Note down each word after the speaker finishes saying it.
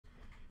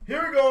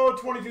Here we go,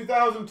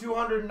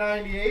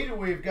 22,298.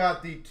 We've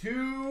got the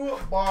 2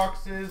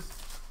 boxes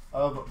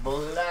of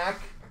Black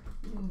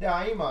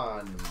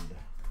Diamond.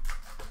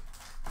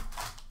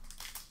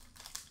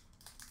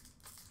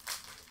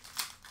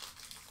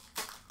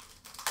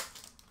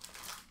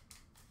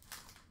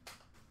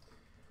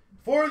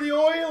 For the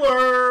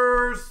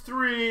Oilers,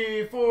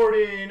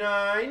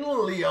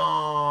 349,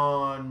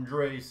 Leon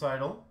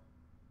Draisaitl.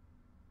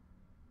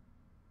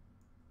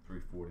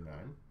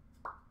 349.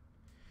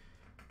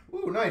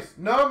 Ooh, nice.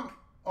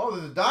 Oh,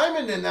 there's a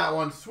diamond in that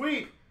one.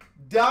 Sweet.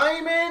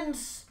 Diamond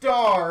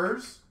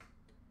Stars.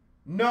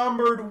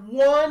 Numbered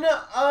 1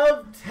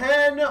 of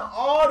 10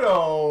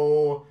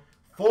 auto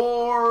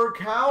for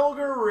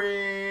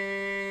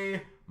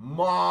Calgary.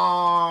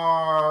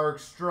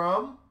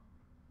 Markstrom.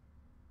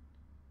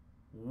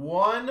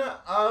 1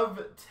 of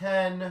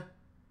 10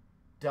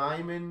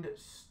 Diamond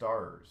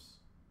Stars.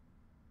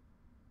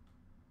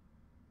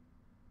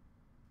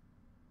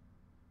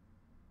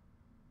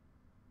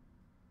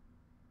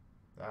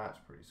 That's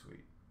pretty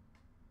sweet.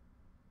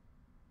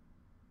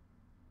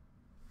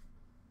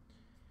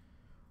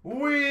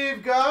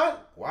 We've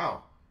got,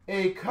 wow,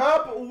 a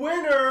Cup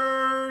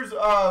winners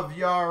of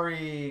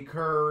Jari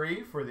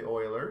Kurri for the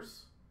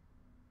Oilers.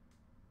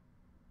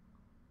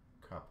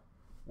 Cup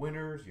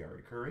winners,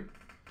 Jari Kurri.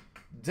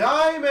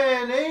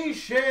 Diamond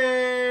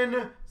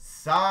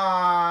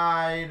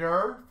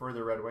Cider for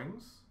the Red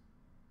Wings.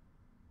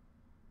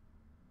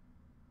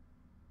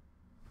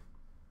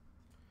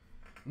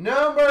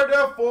 Number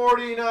to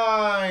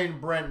 49,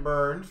 Brent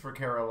Burns for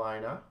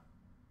Carolina.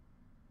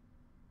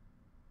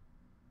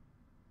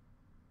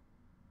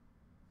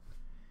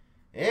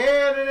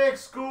 And an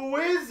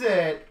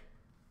exquisite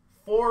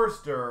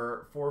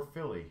Forster for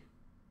Philly.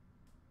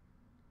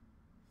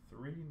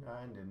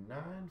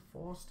 $3.99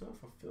 Forster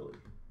for Philly.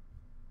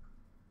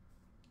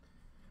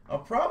 I'll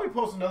probably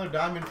post another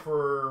diamond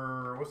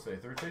for, what's today,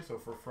 Thursday? So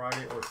for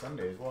Friday or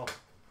Sunday as well.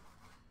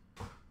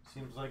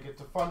 Seems like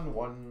it's a fun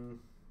one.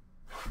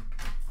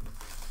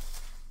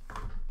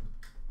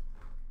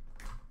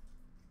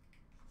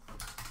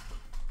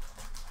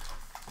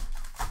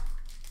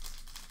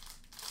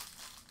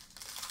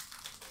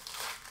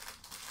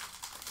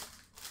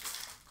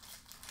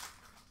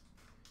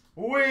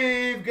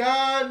 We've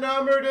got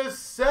number to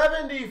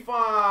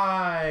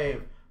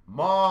 75,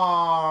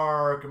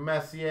 Mark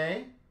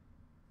Messier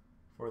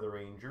for the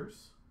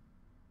Rangers.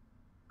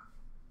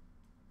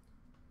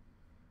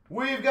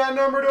 We've got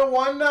number to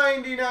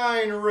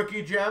 199,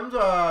 Rookie Gems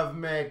of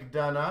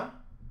McDonough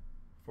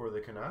for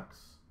the Canucks.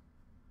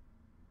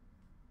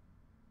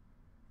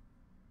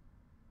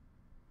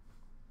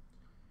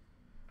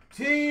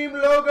 Team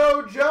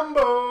Logo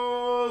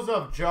Jumbos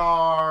of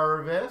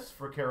Jarvis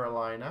for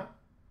Carolina.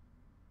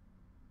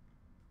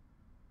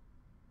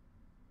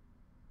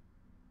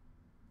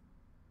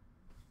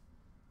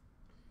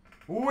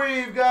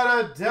 We've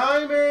got a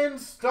Diamond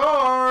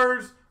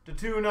Stars to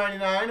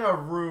 299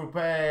 of Rupe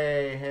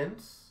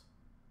Hintz.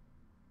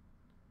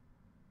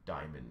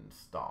 Diamond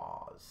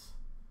Stars.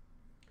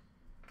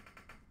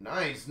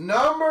 Nice.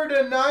 Number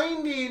to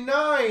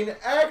 99,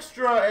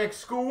 extra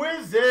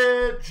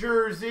exquisite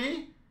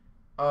jersey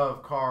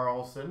of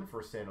Carlson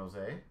for San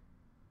Jose.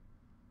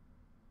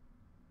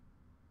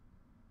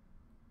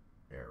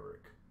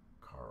 Erik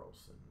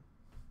Karlsson.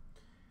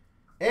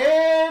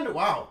 And,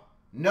 wow.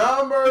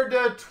 Number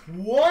to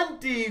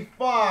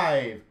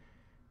 25,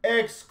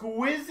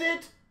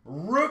 exquisite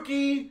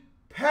rookie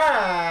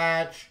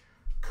patch,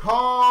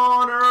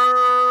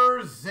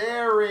 Connor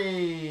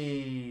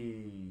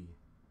Zary.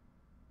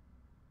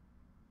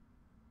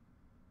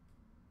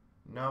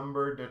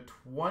 Number to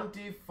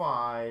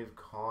 25,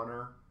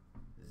 Connor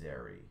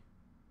Zary.